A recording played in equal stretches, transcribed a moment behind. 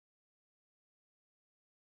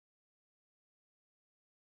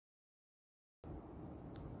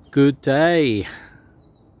Good day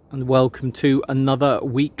and welcome to another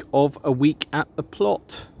week of A Week at the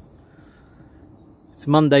Plot. It's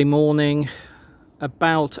Monday morning,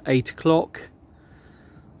 about 8 o'clock.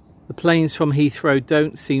 The planes from Heathrow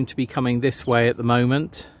don't seem to be coming this way at the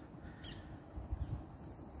moment.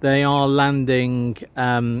 They are landing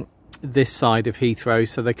this side of Heathrow,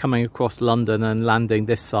 so they're coming across London and landing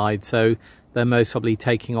this side, so they're most probably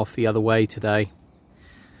taking off the other way today.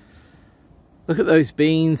 Look at those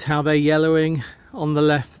beans, how they're yellowing on the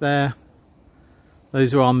left there.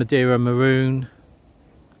 Those are our Madeira maroon.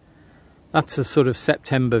 That's a sort of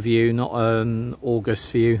September view, not an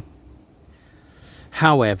August view.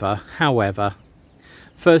 However,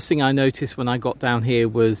 first thing I noticed when I got down here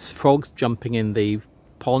was frogs jumping in the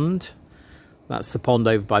pond. That's the pond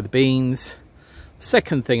over by the beans.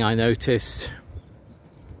 Second thing I noticed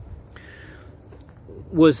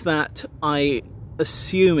was that I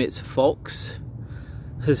assume it's a fox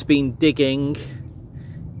has been digging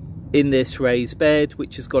in this raised bed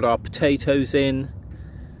which has got our potatoes in,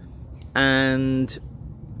 and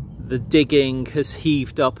the digging has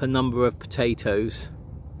heaved up a number of potatoes.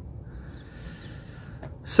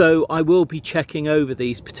 So I will be checking over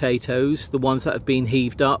these potatoes, the ones that have been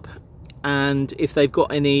heaved up, and if they've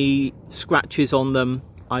got any scratches on them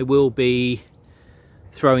I will be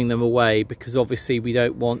throwing them away, because obviously we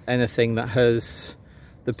don't want anything that has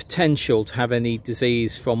the potential to have any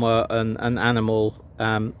disease from an animal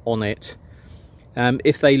on it.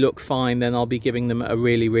 If they look fine, then I'll be giving them a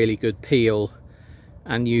really good peel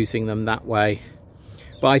and using them that way.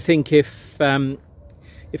 But I think if the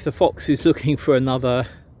fox is looking for another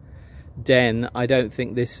den, I don't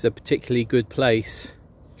think this is a particularly good place.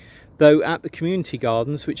 Though at the community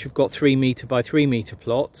gardens, which have got 3 metre by 3 metre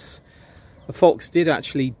plots, a fox did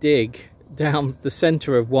actually dig down the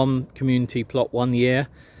centre of one community plot one year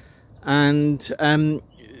and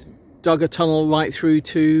dug a tunnel right through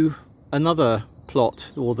to another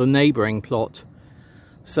plot, or the neighbouring plot.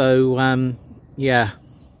 So yeah,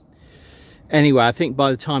 anyway, I think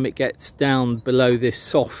by the time it gets down below this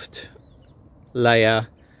soft layer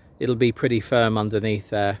it'll be pretty firm underneath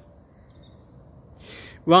there.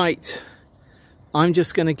 Right, I'm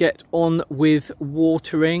just going to get on with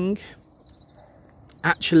watering.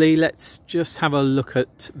 Actually, let's just have a look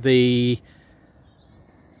at the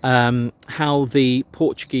how the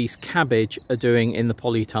Portuguese cabbage are doing in the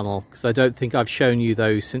polytunnel, because I don't think I've shown you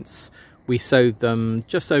those since we sowed them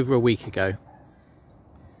just over a week ago.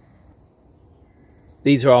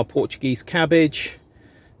 These are our Portuguese cabbage.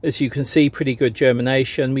 As you can see, pretty good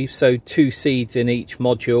germination. We've sowed 2 seeds in each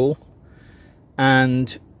module,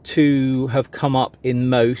 and 2 have come up in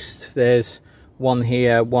most. There's one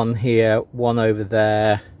here, one over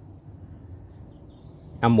there,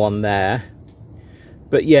 and one there.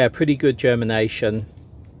 But yeah, pretty good germination.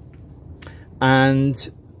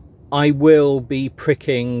 And I will be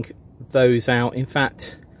pricking those out. In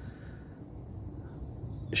fact,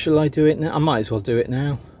 shall I do it now? I might as well do it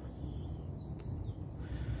now.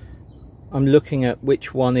 I'm looking at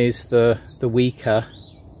which one is the weaker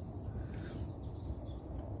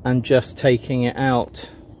and just taking it out.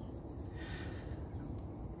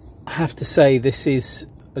 I have to say, this is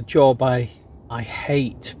a job I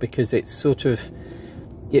hate, because it's sort of,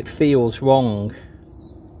 it feels wrong,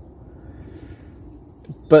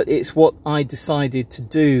 but it's what I decided to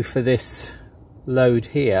do for this load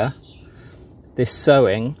here, this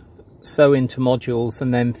sowing. Sow into modules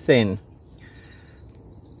and then thin.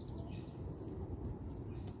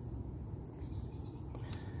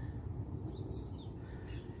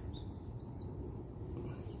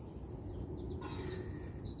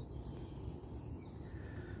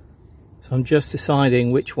 I'm just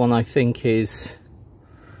deciding which one I think is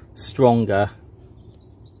stronger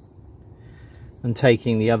and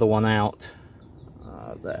taking the other one out.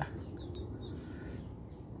 There.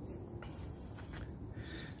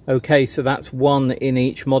 Okay, so that's 1 in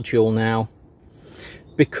each module now.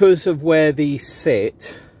 Because of where these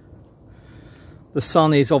sit, the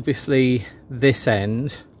sun is obviously this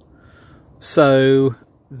end, so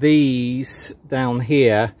these down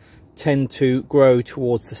here tend to grow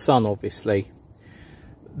towards the sun. Obviously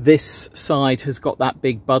this side has got that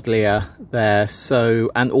big buddleia there, so,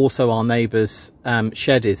 and also our neighbour's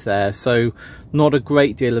shed is there, so not a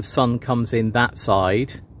great deal of sun comes in that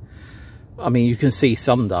side. I mean, you can see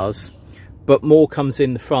some does, but more comes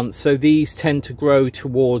in the front, so these tend to grow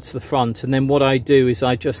towards the front. And then what I do is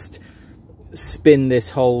I just spin this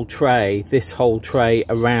whole tray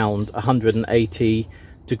around 180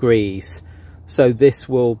 degrees, so this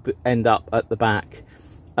will end up at the back,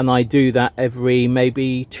 and I do that every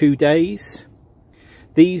maybe 2 days.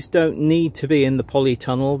 These don't need to be in the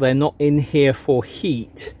polytunnel. They're not in here for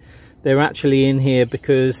heat. They're actually in here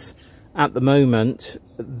because at the moment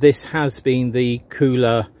this has been the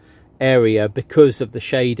cooler area because of the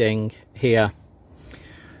shading here.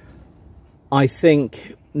 I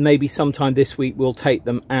think maybe sometime this week we'll take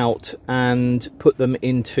them out and put them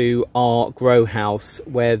into our grow house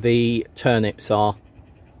where the turnips are.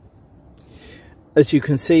 As you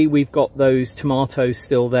can see, we've got those tomatoes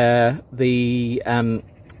still there. The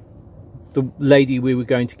lady we were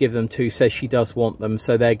going to give them to says she does want them,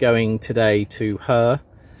 so they're going today to her.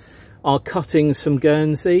 Our cuttings from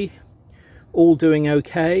Guernsey, all doing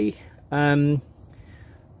okay. Not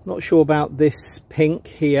sure about this pink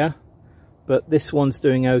here, but this one's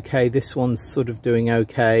doing okay. This one's sort of doing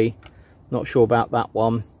okay. Not sure about that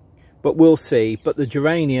one, but we'll see. But the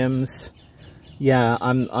geraniums, yeah,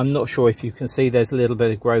 I'm not sure if you can see, there's a little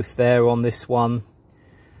bit of growth there on this one.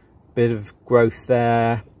 Bit of growth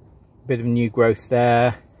there, bit of new growth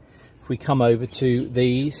there. If we come over to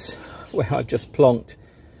these, where I've just plonked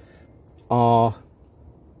our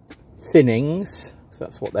thinnings, so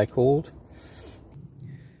that's what they're called.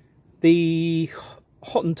 The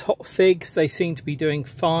Hottentot figs, they seem to be doing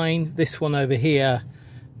fine. This one over here,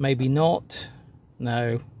 maybe not.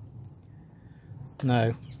 No,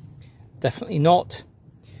 definitely not.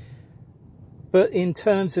 But in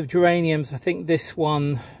terms of geraniums, I think this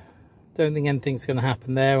one, don't think anything's going to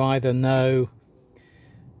happen there either. No,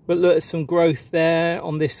 but look, there's some growth there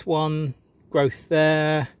on this one, growth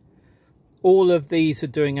there. All of these are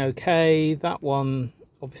doing okay. That one,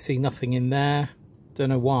 obviously nothing in there, don't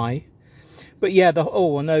know why. But yeah,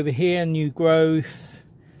 and over here, new growth.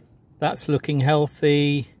 That's looking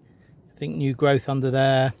healthy. I think new growth under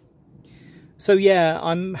there. So yeah,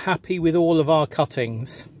 I'm happy with all of our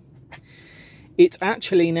cuttings. It's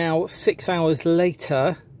actually now 6 hours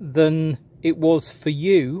later than it was for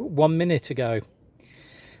you 1 minute ago.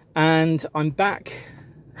 And I'm back.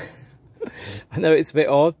 I know it's a bit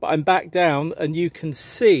odd, but I'm back down, and you can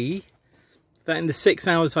see that in the 6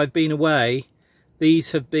 hours I've been away,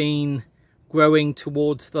 these have been growing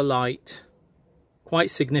towards the light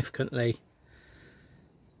quite significantly.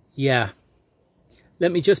 Yeah,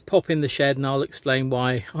 let me just pop in the shed and I'll explain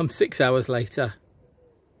why I'm 6 hours later.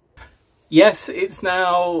 Yes, it's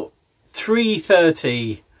now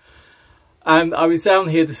 3:30 and I was down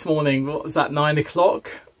here this morning, what was that, 9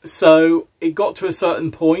 o'clock? So it got to a certain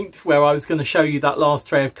point where I was going to show you that last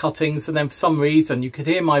tray of cuttings, and then for some reason you could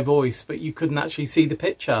hear my voice but you couldn't actually see the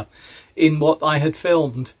picture in what I had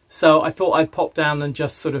filmed. So I thought I'd pop down and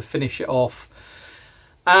just sort of finish it off.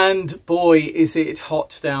 And boy, is it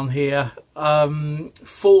hot down here.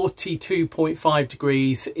 42.5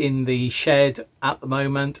 degrees in the shed at the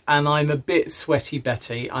moment, and I'm a bit sweaty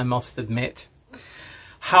Betty, I must admit.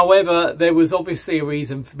 However, there was obviously a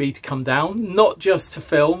reason for me to come down, not just to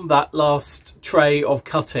film that last tray of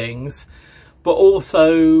cuttings, but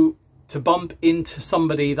also to bump into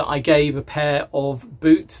somebody that I gave a pair of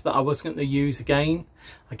boots that I wasn't going to use again.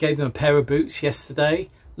 I gave them a pair of boots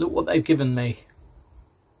yesterday. Look what they've given me.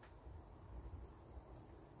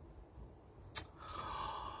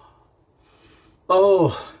 Oh,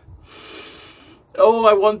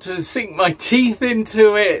 I want to sink my teeth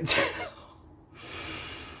into it.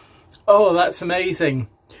 Oh, that's amazing.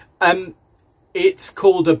 It's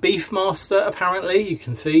called a Beefmaster, apparently. You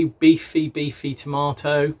can see beefy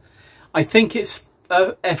tomato. I think it's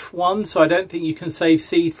F1, so I don't think you can save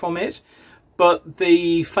seed from it. But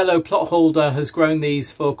the fellow plot holder has grown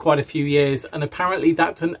these for quite a few years, and apparently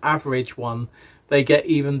that's an average one. They get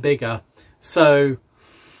even bigger. So,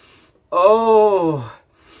 oh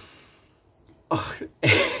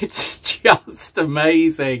it's just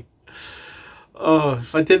amazing. Oh,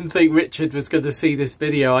 if I didn't think Richard was going to see this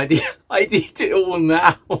video, I'd eat it all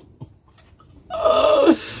now.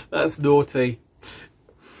 Oh, that's naughty.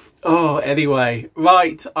 Oh, anyway,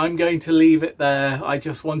 right, I'm going to leave it there. I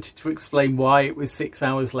just wanted to explain why it was 6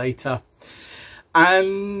 hours later.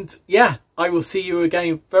 And yeah, I will see you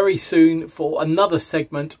again very soon for another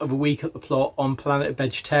segment of A Week at the Plot on Planet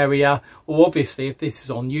Vegetaria. Or obviously, if this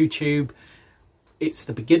is on YouTube, it's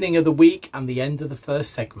the beginning of the week and the end of the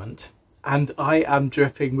first segment. And I am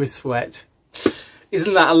dripping with sweat.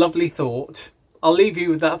 Isn't that a lovely thought? I'll leave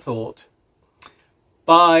you with that thought.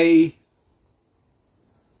 Bye.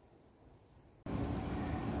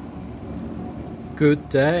 Good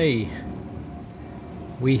day.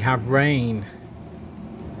 We have rain.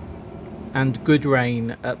 And good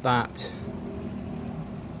rain at that.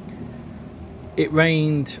 It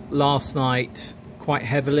rained last night quite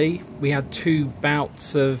heavily. We had 2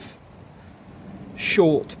 bouts of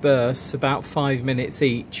short bursts, about 5 minutes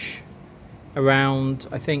each, around,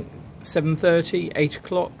 I think, 7:30, 8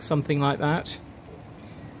 o'clock, something like that.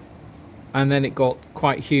 And then it got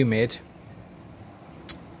quite humid.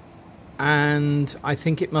 And I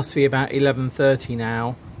think it must be about 11:30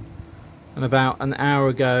 now. And about an hour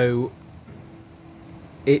ago,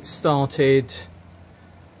 it started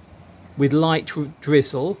with light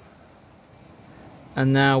drizzle.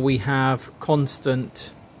 And now we have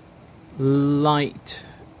constant light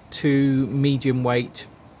to medium weight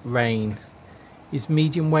rain. Is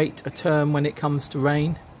medium weight a term when it comes to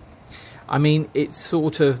rain? I mean, it's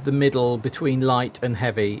sort of the middle between light and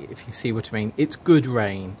heavy, if you see what I mean. It's good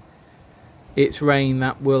rain. It's rain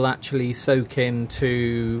that will actually soak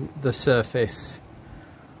into the surface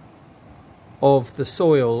of the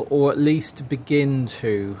soil, or at least begin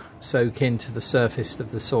to soak into the surface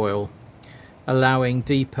of the soil, allowing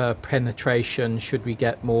deeper penetration should we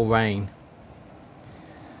get more rain.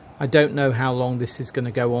 I don't know how long this is going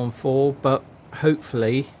to go on for, but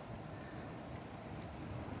hopefully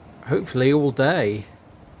all day.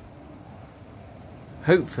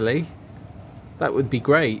 Hopefully. That would be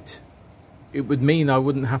great. It would mean I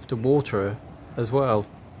wouldn't have to water as well.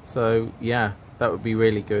 So yeah, that would be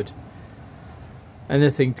really good.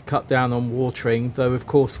 Anything to cut down on watering, though of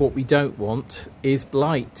course what we don't want is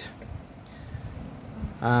blight.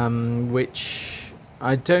 Which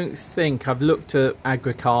I don't think, I've looked at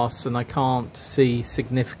Agricast and I can't see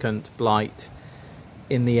significant blight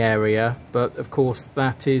in the area, but of course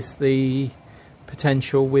that is the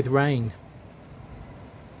potential with rain.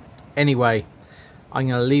 Anyway, I'm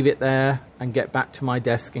going to leave it there and get back to my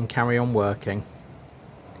desk and carry on working.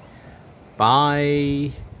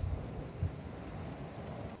 Bye.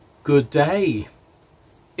 Good day.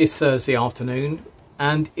 It's Thursday afternoon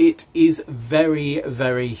and it is very,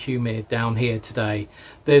 very humid down here today.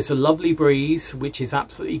 There's a lovely breeze, which is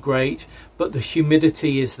absolutely great, but the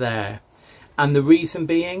humidity is there. And the reason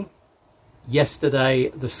being, yesterday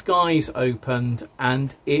the skies opened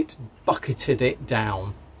and it bucketed it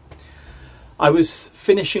down. I was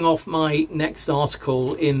finishing off my next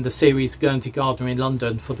article in the series Guernsey Gardener in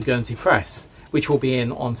London for the Guernsey Press, which will be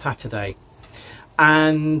in on Saturday.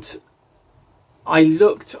 And I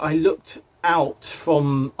looked out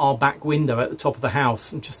from our back window at the top of the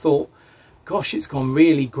house and just thought, gosh, it's gone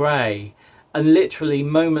really grey. And literally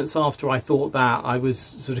moments after I thought that, I was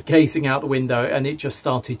sort of gazing out the window and it just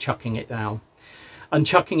started chucking it down. And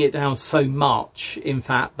chucking it down so much, in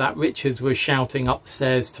fact, that Richard was shouting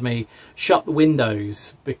upstairs to me, shut the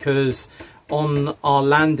windows, because on our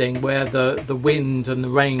landing where the wind and the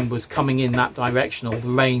rain was coming in that direction, or the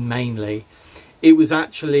rain mainly, it was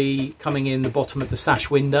actually coming in the bottom of the sash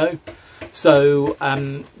window. So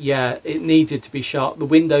yeah, it needed to be shut. The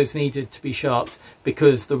windows needed to be shut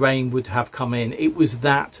because the rain would have come in. It was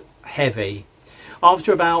that heavy.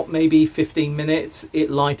 After about maybe 15 minutes,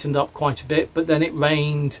 it lightened up quite a bit, but then it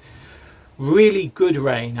rained, really good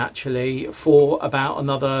rain actually, for about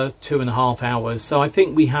another 2.5 hours. So I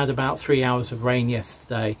think we had about 3 hours of rain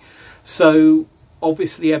yesterday. So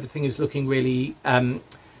obviously everything is looking really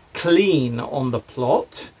clean on the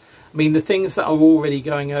plot. I mean, the things that are already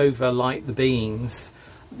going over, like the beans,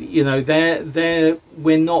 you know,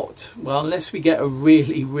 we're not, well, unless we get a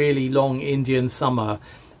really, really long Indian summer,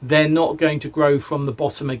 they're not going to grow from the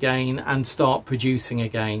bottom again and start producing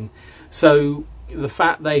again. So the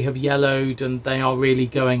fact they have yellowed and they are really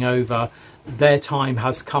going over, their time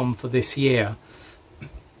has come for this year.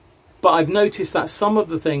 But I've noticed that some of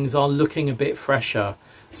the things are looking a bit fresher.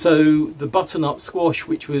 So the butternut squash,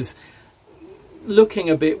 which was looking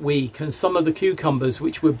a bit weak, and some of the cucumbers,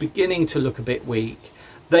 which were beginning to look a bit weak,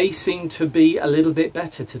 they seem to be a little bit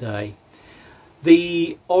better today.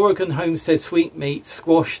 The Oregon Homestead Sweetmeat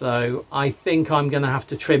squash, though, I think I'm going to have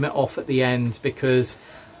to trim it off at the end, because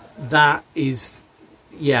that is,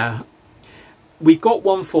 yeah, we've got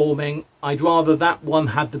one forming. I'd rather that one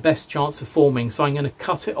had the best chance of forming, so I'm going to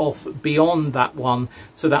cut it off beyond that one,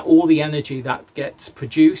 so that all the energy that gets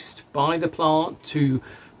produced by the plant to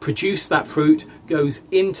produce that fruit goes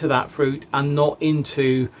into that fruit and not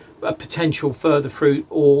into a potential further fruit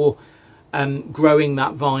or growing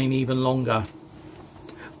that vine even longer.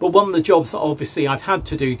 But one of the jobs that obviously I've had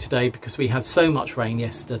to do today, because we had so much rain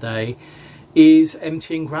yesterday, is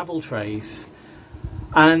emptying gravel trays.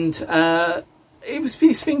 And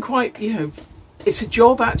it's been quite, you know, it's a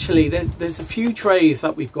job actually. There's a few trays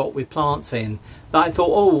that we've got with plants in that I thought,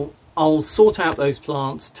 oh, I'll sort out those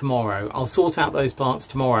plants tomorrow. I'll sort out those plants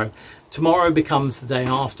tomorrow. Tomorrow becomes the day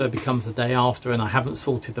after, becomes the day after, and I haven't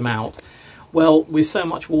sorted them out. Well, with so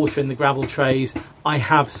much water in the gravel trays, I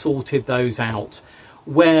have sorted those out.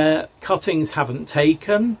 Where cuttings haven't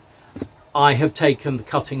taken, I have taken the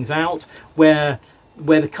cuttings out. Where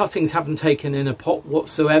the cuttings haven't taken in a pot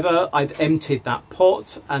whatsoever, I've emptied that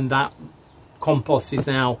pot, and that compost is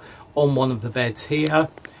now on one of the beds here.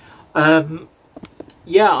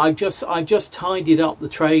 Yeah, I've just tidied up the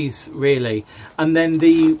trays really, and then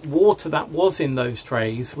the water that was in those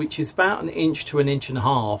trays, which is about 1 inch to 1.5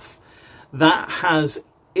 inches, that has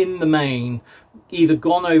in the main either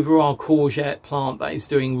gone over our courgette plant that is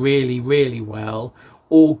doing really well,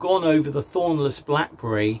 or gone over the thornless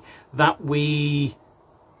blackberry that we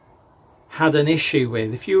had an issue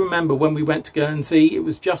with. If you remember when we went to Guernsey, it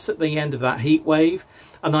was just at the end of that heat wave,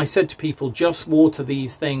 and I said to people, just water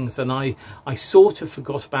these things, and I sort of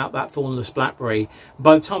forgot about that thornless blackberry.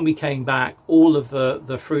 By the time we came back, all of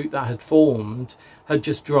the fruit that had formed had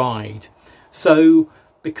just dried. So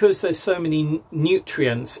because there's so many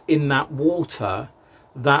nutrients in that water,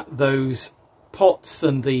 that those pots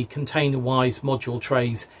and the container wise module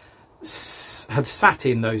trays have sat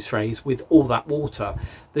in those trays with all that water.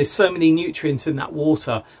 There's so many nutrients in that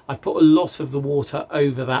water. I put a lot of the water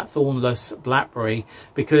over that thornless blackberry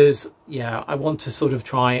because, yeah, I want to sort of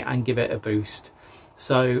try and give it a boost.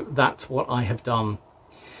 So that's what I have done.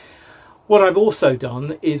 What I've also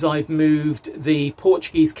done is I've moved the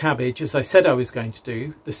Portuguese cabbage, as I said I was going to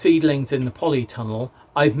do, the seedlings in the polytunnel.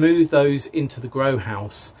 I've moved those into the grow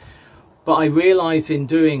house. But I realised in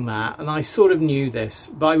doing that, and I sort of knew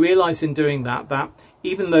this, but I realised in doing that, that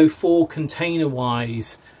even though 4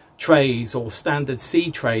 container-wise trays or standard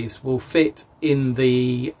seed trays will fit in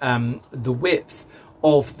the width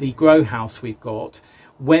of the grow house we've got,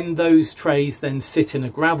 when those trays then sit in a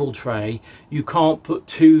gravel tray, you can't put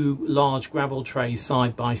 2 large gravel trays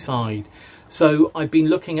side by side. So I've been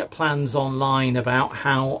looking at plans online about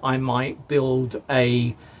how I might build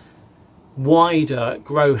a wider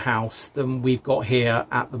grow house than we've got here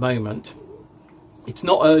at the moment. It's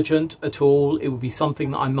not urgent at all. It would be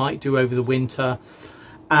something that I might do over the winter.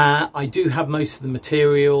 I do have most of the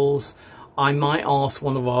materials. I might ask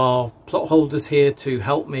one of our plot holders here to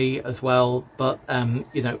help me as well, but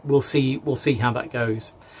you know, we'll see how that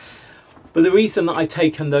goes. But the reason that I've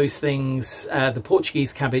taken those things, the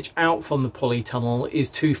Portuguese cabbage, out from the polytunnel is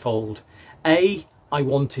twofold. A, I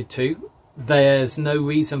wanted to. There's no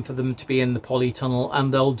reason for them to be in the polytunnel,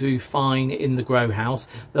 and they'll do fine in the grow house.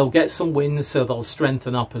 They'll get some wind, so they'll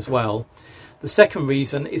strengthen up as well. The second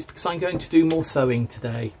reason is because I'm going to do more sowing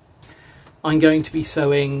today. I'm going to be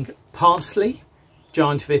sowing parsley,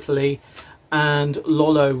 giant of Italy, and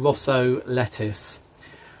Lollo Rosso lettuce.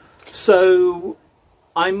 So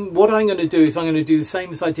what I'm going to do is I'm going to do the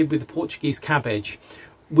same as I did with the Portuguese cabbage.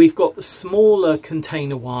 We've got the smaller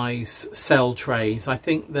container-wise cell trays. I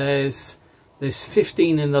think there's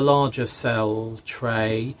 15 in the larger cell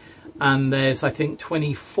tray, and there's, I think,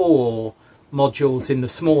 24 modules in the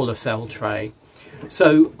smaller cell tray.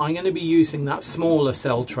 So I'm going to be using that smaller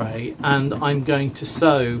cell tray, and I'm going to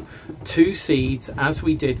sow 2 seeds, as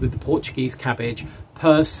we did with the Portuguese cabbage,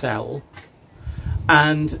 per cell.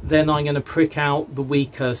 And then I'm going to prick out the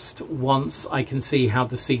weakest once I can see how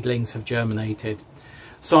the seedlings have germinated.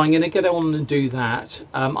 So I'm going to get on and do that.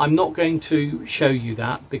 I'm not going to show you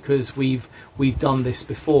that because we've done this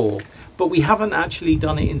before, but we haven't actually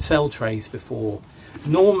done it in cell trays before.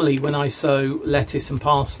 Normally when I sow lettuce and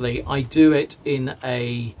parsley, I do it in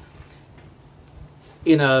a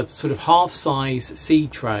sort of half-size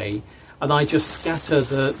seed tray, and I just scatter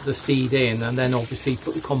the seed in and then obviously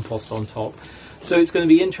put the compost on top. So it's going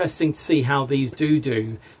to be interesting to see how these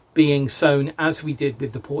do being sown as we did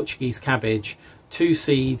with the Portuguese cabbage, 2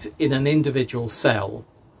 seeds in an individual cell,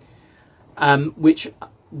 which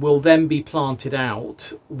will then be planted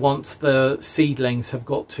out once the seedlings have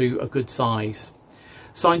got to a good size.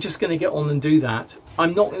 So I'm just going to get on and do that.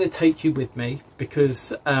 I'm not going to take you with me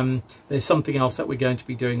because there's something else that we're going to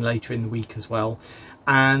be doing later in the week as well,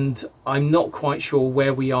 and I'm not quite sure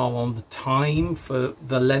where we are on the time for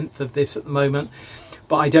the length of this at the moment,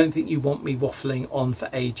 but I don't think you want me waffling on for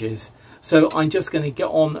ages. So I'm just going to get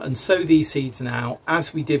on and sow these seeds now,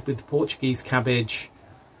 as we did with the Portuguese cabbage.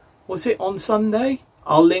 Was it on Sunday?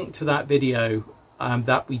 I'll link to that video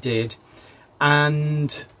that we did.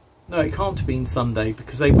 And no, it can't have been Sunday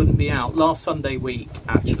because they wouldn't be out. Last Sunday week,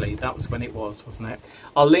 actually, that was when it was, wasn't it?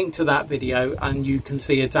 I'll link to that video and you can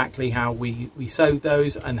see exactly how we sowed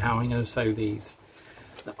those and how I'm going to sow these.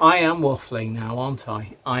 I am waffling now, aren't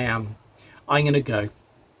I? I am. I'm going to go.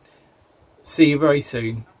 See you very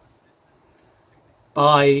soon.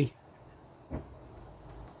 Bye.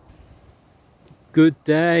 Good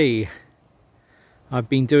day. I've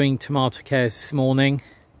been doing tomato cares this morning,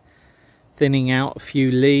 thinning out a few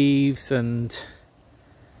leaves and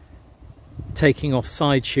taking off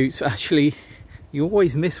side shoots. Actually, you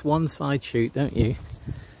always miss one side shoot, don't you?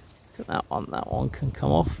 Look at that one can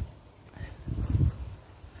come off.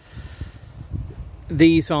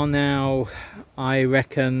 These are now, I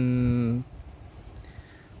reckon,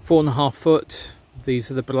 4.5 foot.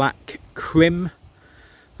 These are the black Krim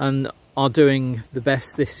and are doing the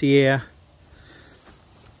best this year.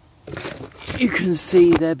 You can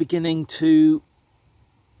see they're beginning to,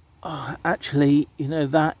 oh, actually, you know,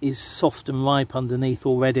 that is soft and ripe underneath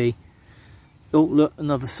already. Oh, look,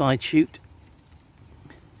 another side shoot.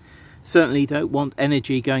 Certainly don't want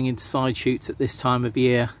energy going into side shoots at this time of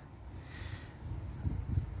year.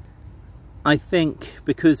 I think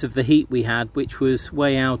because of the heat we had, which was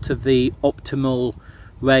way out of the optimal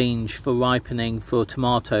range for ripening for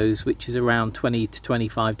tomatoes, which is around 20 to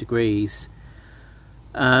 25 degrees,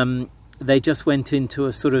 they just went into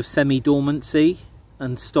a sort of semi-dormancy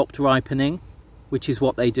and stopped ripening, which is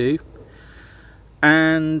what they do.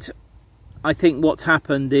 And I think what's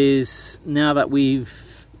happened is, now that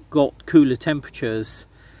we've got cooler temperatures,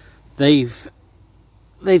 they've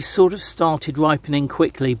sort of started ripening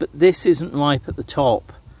quickly. But this isn't ripe at the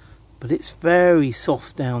top, but it's very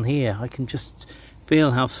soft down here. I can just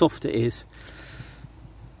feel how soft it is,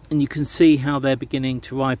 and you can see how they're beginning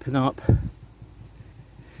to ripen up.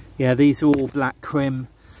 Yeah, these are all black Krim.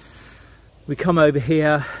 We come over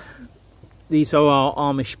here, these are our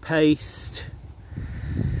Amish Paste.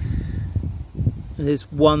 There's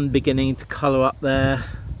one beginning to colour up there.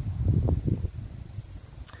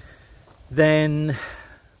 Then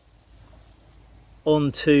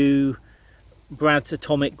on to Brad's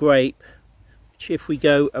Atomic Grape, which, if we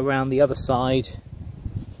go around the other side,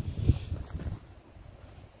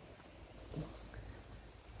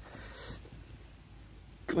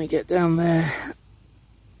 can we get down there?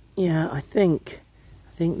 Yeah, I think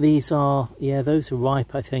these are, yeah, those are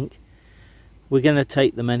ripe, I think. We're going to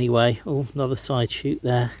take them anyway. Oh, another side shoot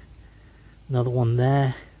there. Another one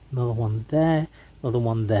there. Another one there. Another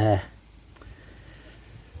one there.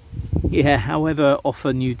 Yeah, however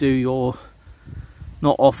often you do your...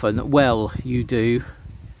 Not often, well, you do.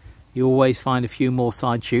 You always find a few more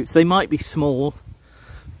side shoots. They might be small,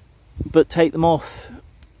 but take them off.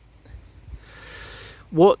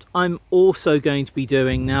 What I'm also going to be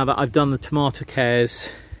doing, now that I've done the tomato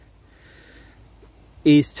cares,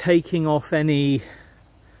 is taking off any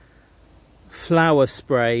flower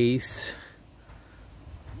sprays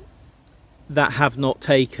that have not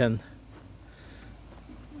taken.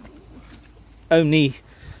 Only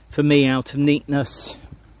for me, out of neatness.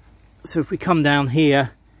 So if we come down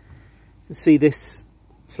here and see this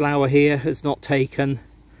flower here has not taken,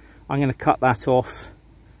 I'm going to cut that off.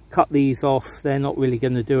 Cut these off, they're not really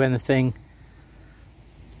going to do anything.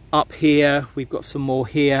 Up here we've got some more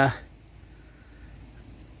here,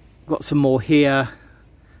 got some more here.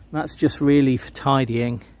 That's just really for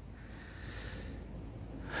tidying.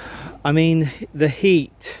 I mean, the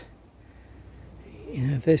heat, you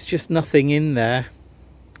know, there's just nothing in there.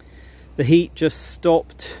 The heat just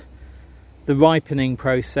stopped the ripening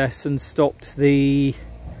process and stopped the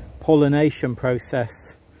pollination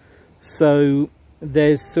process. So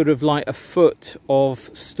there's sort of like a foot of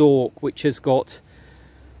stalk which has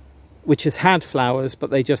had flowers, but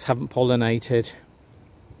they just haven't pollinated.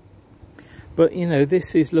 But you know,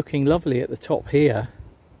 this is looking lovely at the top here.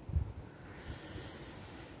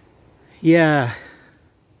 Yeah,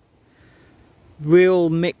 real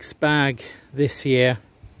mixed bag this year,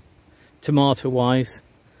 tomato wise.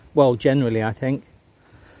 Well, generally, I think.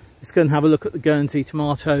 Let's go and have a look at the Guernsey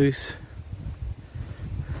tomatoes.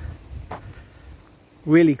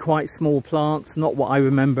 Really quite small plants, not what I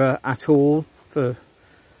remember at all, for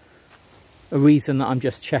a reason that I'm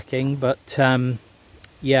just checking. But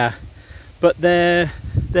yeah, but they're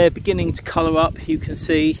beginning to colour up. You can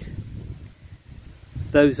see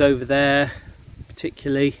those over there,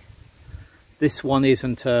 particularly. This one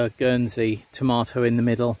isn't a Guernsey tomato in the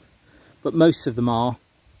middle, but most of them are.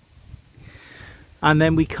 And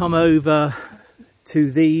then we come over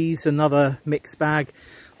to these, another mixed bag.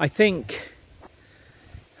 I think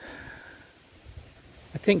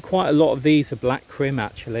quite a lot of these are black Krim,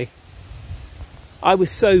 actually. I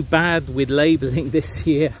was so bad with labelling this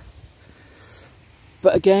year.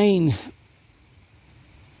 But again,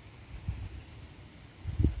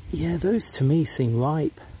 yeah, those to me seem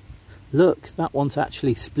ripe. Look, that one's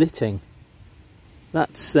actually splitting.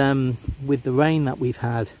 That's with the rain that we've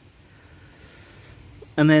had.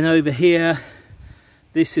 And then over here,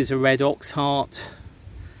 this is a red ox heart.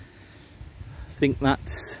 I think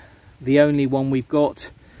that's the only one we've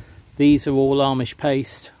got. These are all Amish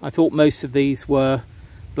Paste. I thought most of these were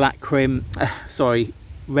black Krim, sorry,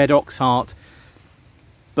 red ox heart,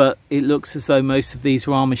 but it looks as though most of these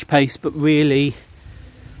are Amish Paste, but really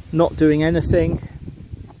not doing anything.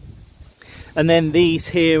 And then these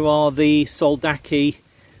here are the Soldacki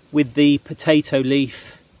with the potato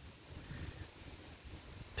leaf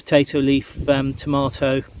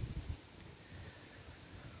tomato.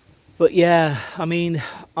 But yeah, I mean,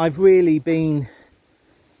 I've really been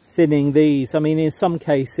thinning these. I mean, in some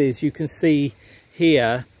cases you can see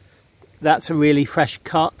here, that's a really fresh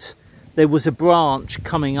cut. There was a branch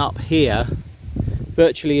coming up here,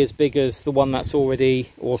 virtually as big as the one that's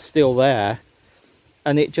already or still there,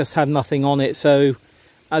 and it just had nothing on it. So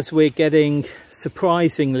as we're getting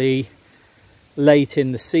surprisingly late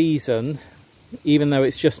in the season, even though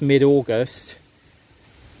it's just mid-August,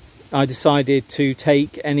 I decided to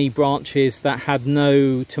take any branches that had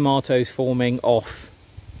no tomatoes forming off.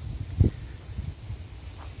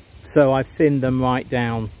 So I've thinned them right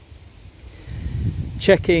down.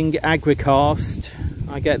 Checking Agricast,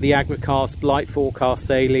 I get the Agricast blight forecast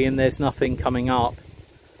daily and there's nothing coming up.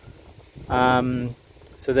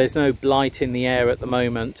 So there's no blight in the air at the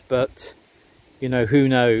moment, but you know, who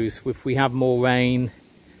knows, if we have more rain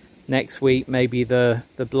next week, maybe the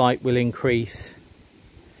blight will increase,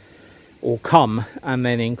 or come and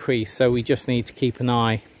then increase, so we just need to keep an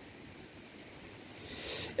eye.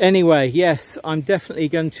 Anyway, yes, I'm definitely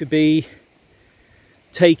going to be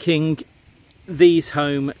taking these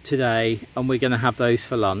home today and we're going to have those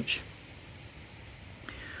for lunch.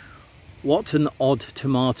 What an odd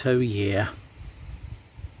tomato year.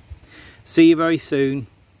 See you very soon.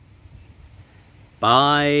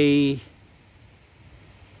 Bye.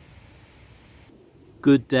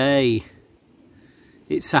 Good day.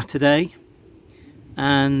 It's Saturday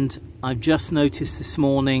and I've just noticed this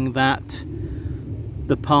morning that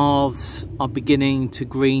the paths are beginning to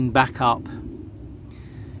green back up.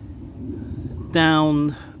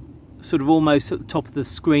 Down sort of almost at the top of the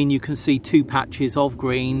screen you can see two patches of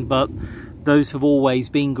green, but those have always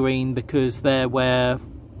been green because they're where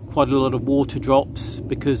quite a lot of water drops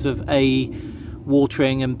because of A,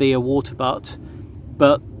 watering, and B, a water butt.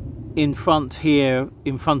 But in front here,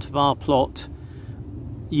 in front of our plot,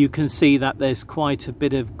 you can see that there's quite a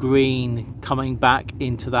bit of green coming back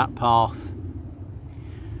into that path.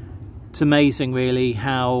 It's amazing really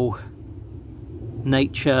how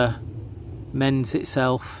nature mends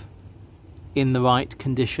itself in the right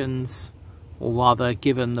conditions, or rather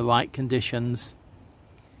given the right conditions.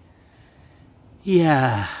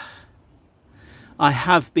 Yeah, I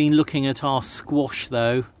have been looking at our squash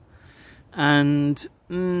though, and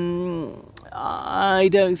I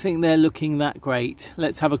don't think they're looking that great.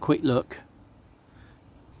 Let's have a quick look.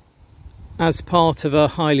 As part of a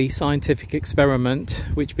highly scientific experiment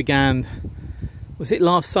which began, was it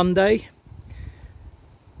last Sunday?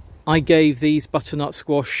 I gave these butternut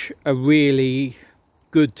squash a really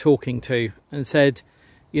good talking to and said,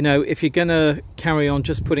 you know, if you're gonna carry on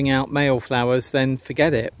just putting out male flowers, then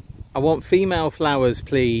forget it. I want female flowers,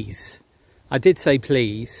 please. I did say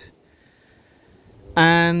please.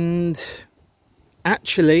 And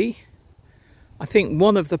actually, I think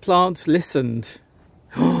one of the plants listened.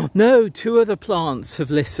 No, two other plants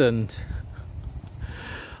have listened.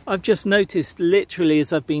 I've just noticed literally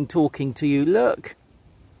as I've been talking to you, look,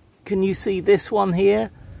 can you see this one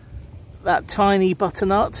here? That tiny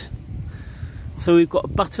butternut. So we've got a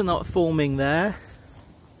butternut forming there.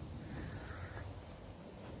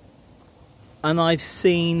 And I've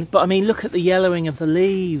seen, but I mean, look at the yellowing of the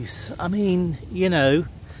leaves. I mean, you know,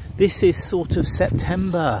 this is sort of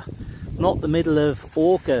September, not the middle of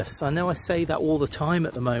August. I know I say that all the time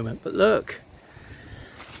at the moment, but look.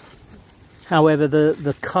 However,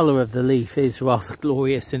 the colour of the leaf is rather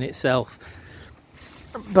glorious in itself.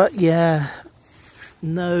 But yeah,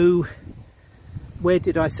 no, where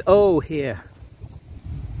did I, oh, here.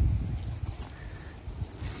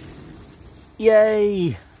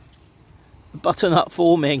 Yay! Butternut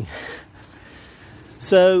forming.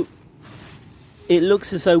 So it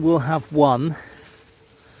looks as though we'll have one.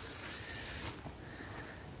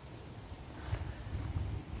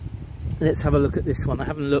 Let's have a look at this one. I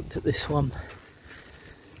haven't looked at this one.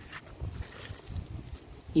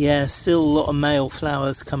 Yeah, still a lot of male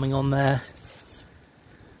flowers coming on there.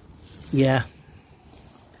 Yeah.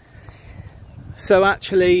 So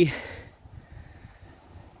actually,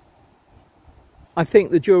 I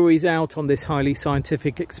think the jury's out on this highly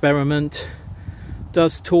scientific experiment.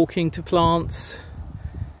 Does talking to plants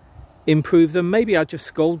improve them? Maybe I just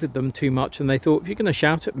scolded them too much and they thought, if you're going to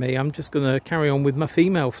shout at me, I'm just going to carry on with my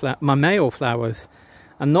male flowers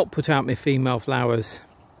and not put out my female flowers.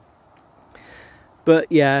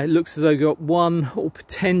 But yeah, it looks as though we've got one or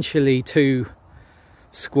potentially two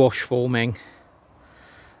squash forming.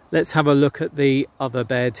 Let's have a look at the other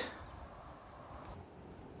bed.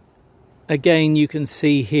 Again, you can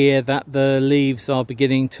see here that the leaves are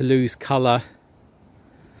beginning to lose colour.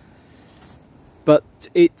 But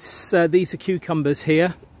it's these are cucumbers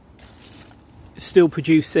here, still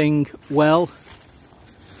producing well.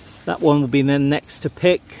 That one will be then next to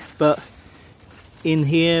pick, but in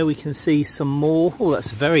here we can see some more. Oh,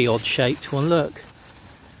 that's a very odd shaped one, look.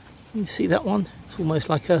 You see that one? It's almost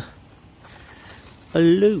like a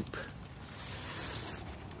loop.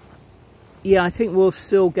 Yeah, I think we'll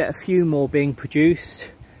still get a few more being produced.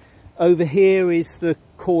 Over here is the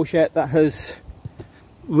courgette that has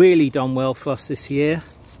really done well for us this year.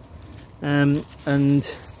 And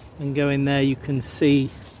going there, you can see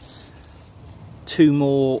two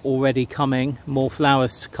more already coming, more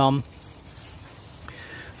flowers to come.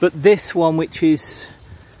 But this one, which is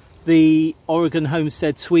the Oregon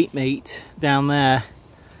Homestead Sweetmeat down there,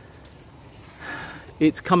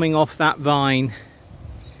 it's coming off that vine.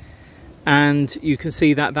 And you can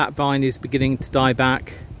see that that vine is beginning to die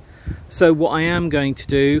back. So what I am going to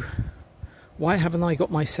do, why haven't I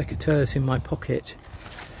got my secateurs in my pocket?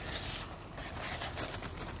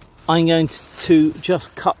 I'm going to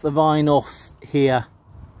just cut the vine off here,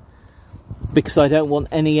 because I don't want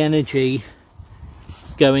any energy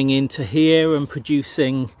going into here and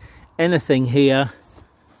producing anything here,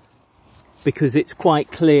 because it's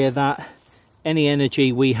quite clear that any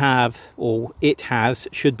energy we have, or it has,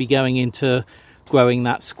 should be going into growing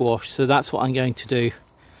that squash. So that's what I'm going to do.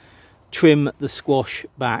 Trim the squash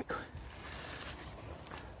back.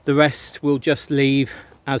 The rest we'll just leave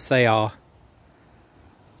as they are.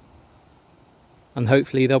 And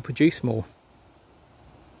hopefully they'll produce more.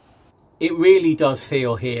 It really does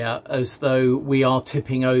feel here as though we are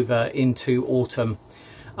tipping over into autumn.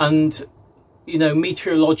 And you know,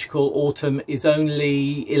 meteorological autumn is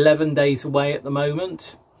only 11 days away at the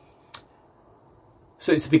moment.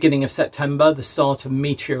 So it's the beginning of September, the start of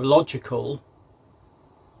meteorological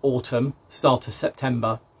autumn, start of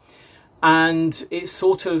September. And it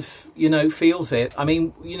sort of, you know, feels it. I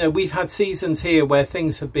mean, you know, we've had seasons here where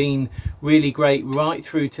things have been really great right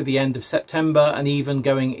through to the end of September and even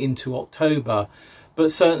going into October.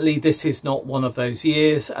 But certainly this is not one of those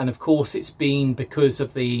years. And of course, it's been because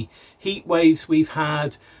of the heat waves we've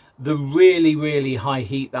had, the really, really high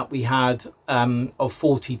heat that we had of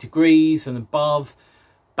 40 degrees and above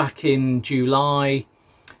back in July,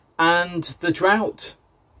 and the drought,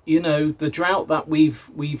 you know, the drought that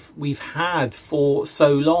we've had for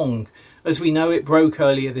so long. As we know, it broke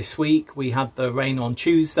earlier this week. We had the rain on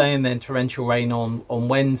Tuesday and then torrential rain on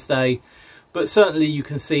Wednesday. But certainly you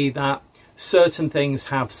can see that certain things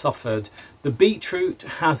have suffered. The beetroot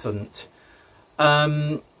hasn't.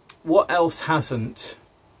 What else hasn't?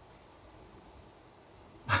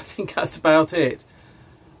 I think that's about it.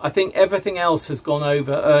 I think everything else has gone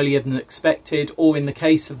over earlier than expected, or in the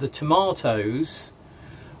case of the tomatoes,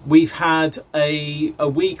 we've had a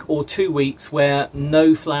week or 2 weeks where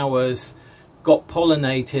no flowers got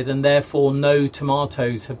pollinated and therefore no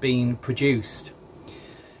tomatoes have been produced.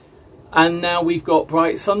 And now we've got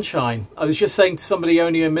bright sunshine. I was just saying to somebody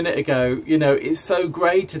only a minute ago, you know, it's so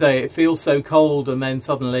grey today, it feels so cold, and then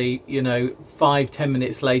suddenly, you know, 5-10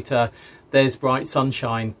 minutes later, there's bright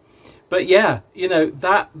sunshine. But yeah, you know,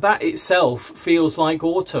 that itself feels like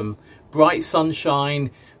autumn. Bright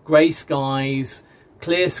sunshine, grey skies,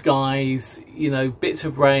 clear skies, you know, bits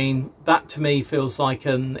of rain. That to me feels like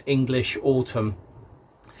an English autumn.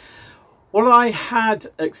 What I had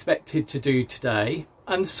expected to do today,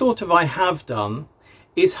 and sort of I have done,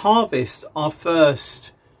 is harvest our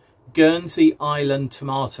first Guernsey Island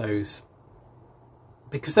tomatoes,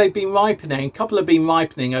 because they've been ripening. A couple have been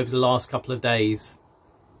ripening over the last couple of days.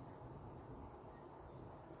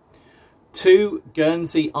 2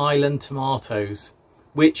 Guernsey Island tomatoes,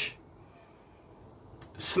 which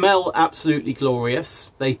smell absolutely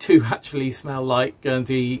glorious. They do actually smell like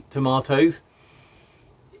Guernsey tomatoes.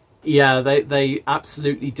 Yeah, they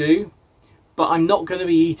absolutely do. But I'm not going to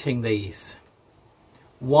be eating these.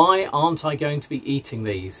 Why aren't I going to be eating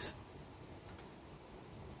these?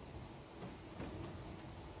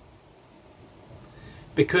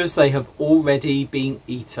 Because they have already been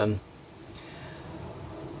eaten.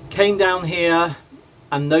 Came down here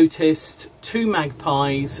and noticed 2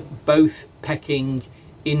 magpies both pecking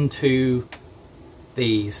into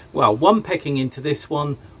these. Well, one pecking into this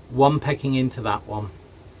one pecking into that one.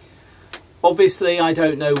 Obviously, I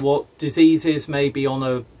don't know what diseases may be on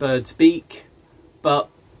a bird's beak, but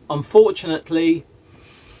unfortunately,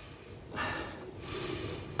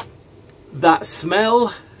 that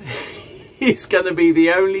smell is going to be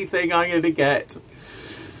the only thing I'm going to get.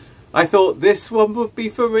 I thought this one would be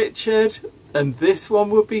for Richard and this one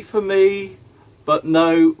would be for me, but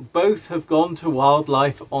no, both have gone to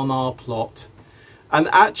wildlife on our plot. And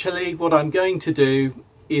actually what I'm going to do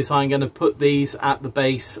is I'm going to put these at the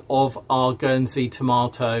base of our Guernsey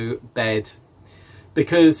tomato bed,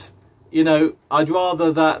 because, you know, I'd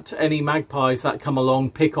rather that any magpies that come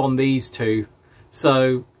along pick on these two.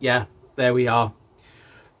 So yeah, there we are.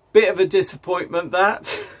 Bit of a disappointment,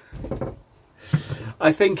 that.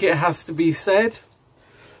 I think it has to be said,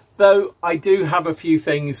 though I do have a few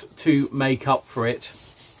things to make up for it.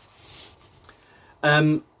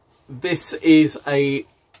 This is a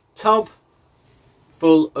tub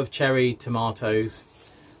full of cherry tomatoes,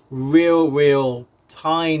 real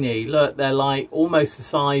tiny. Look, they're like almost the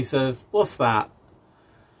size of, what's that?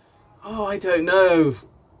 Oh, I don't know.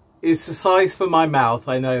 It's the size for my mouth,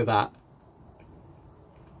 I know that.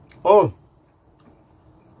 Oh,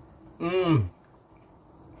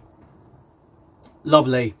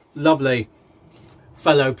 lovely, lovely.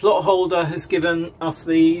 Fellow plot holder has given us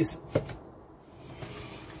these,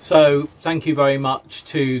 so thank you very much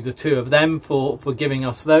to the two of them for giving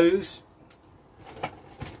us those.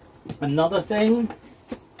 Another thing,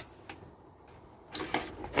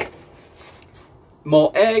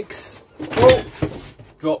 more eggs. Oh,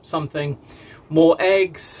 dropped something. More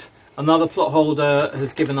eggs. Another plot holder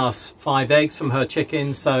has given us 5 eggs from her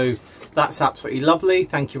chicken, so that's absolutely lovely.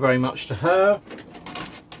 Thank you very much to her.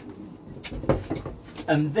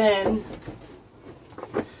 And then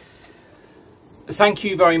thank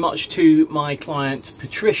you very much to my client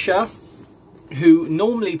Patricia, who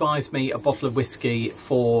normally buys me a bottle of whiskey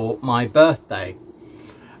for my birthday.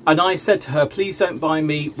 And I said to her, please don't buy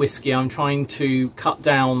me whiskey. I'm trying to cut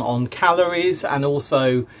down on calories, and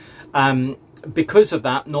also because of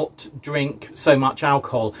that, not drink so much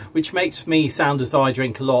alcohol, which makes me sound as though I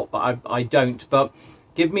drink a lot, but I don't. But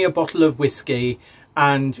give me a bottle of whiskey,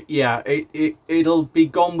 and yeah, it'll be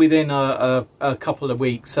gone within a couple of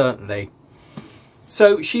weeks, certainly.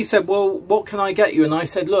 So she said, well, what can I get you? And I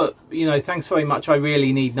said, look, you know, thanks very much, I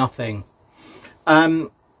really need nothing.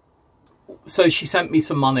 So she sent me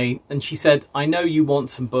some money, and she said, I know you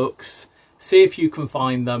want some books, see if you can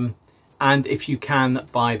find them, and if you can,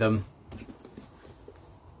 buy them.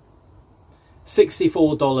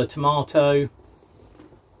 $64 tomato,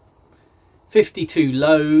 52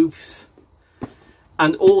 loaves,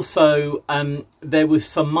 and also there was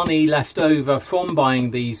some money left over from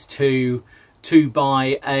buying these two to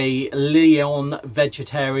buy a Leon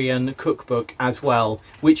vegetarian cookbook as well,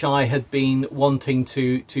 which I had been wanting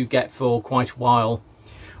to get for quite a while.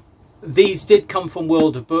 These did come from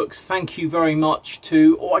World of Books. Thank you very much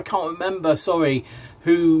to, oh, I can't remember, sorry,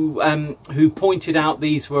 who pointed out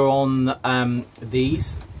these were on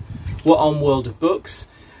World of Books.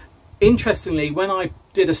 Interestingly, when I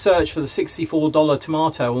did a search for the $64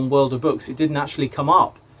 tomato on World of Books, it didn't actually come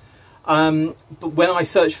up. But when I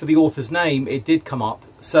searched for the author's name, it did come up.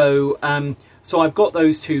 So so I've got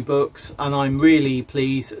those 2 books, and I'm really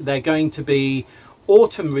pleased. They're going to be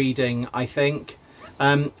autumn reading, I think.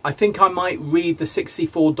 I think I might read the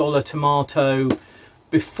 $64 tomato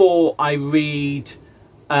before I read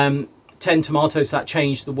 10 Tomatoes That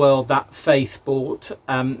Changed the World that Faith bought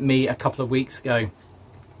me a couple of weeks ago.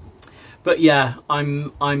 But yeah,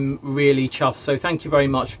 I'm really chuffed. So thank you very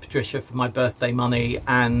much, Patricia, for my birthday money,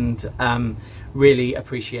 and really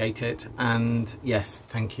appreciate it. And yes,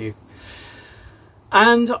 thank you.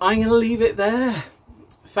 And I'm going to leave it there.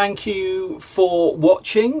 Thank you for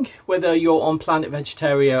watching, whether you're on Planet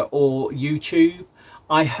Vegetaria or YouTube.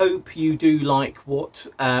 I hope you do like what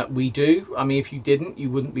we do. I mean, if you didn't,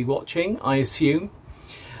 you wouldn't be watching, I assume.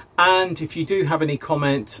 And if you do have any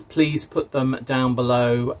comments, please put them down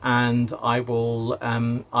below, and I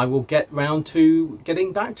will get round to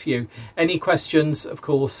getting back to you. Any questions, of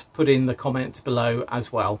course, put in the comments below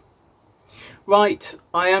as well. Right,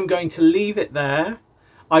 I am going to leave it there.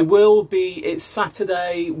 It's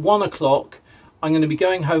Saturday, 1 o'clock. I'm going to be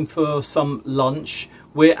going home for some lunch.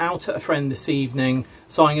 We're out at a friend this evening,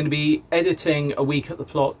 so I'm going to be editing a week at the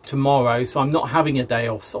plot tomorrow, so I'm not having a day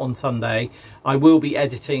off on Sunday. I will be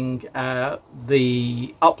editing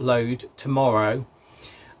the upload tomorrow,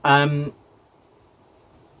 but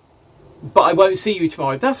I won't see you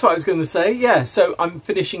tomorrow. That's what I was going to say. Yeah, so I'm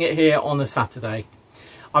finishing it here on a Saturday.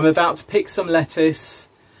 I'm about to pick some lettuce,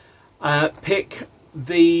 pick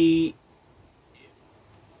the...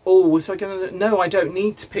 Oh, was I going to... No, I don't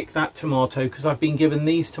need to pick that tomato because I've been given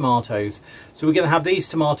these tomatoes. So we're going to have these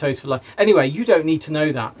tomatoes for lunch. Anyway, you don't need to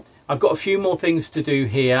know that. I've got a few more things to do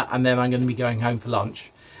here, and then I'm going to be going home for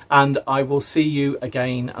lunch. And I will see you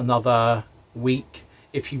again another week.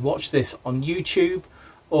 If you watch this on YouTube,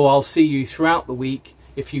 or I'll see you throughout the week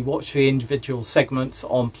if you watch the individual segments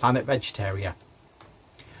on Planet Vegetaria.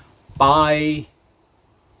 Bye.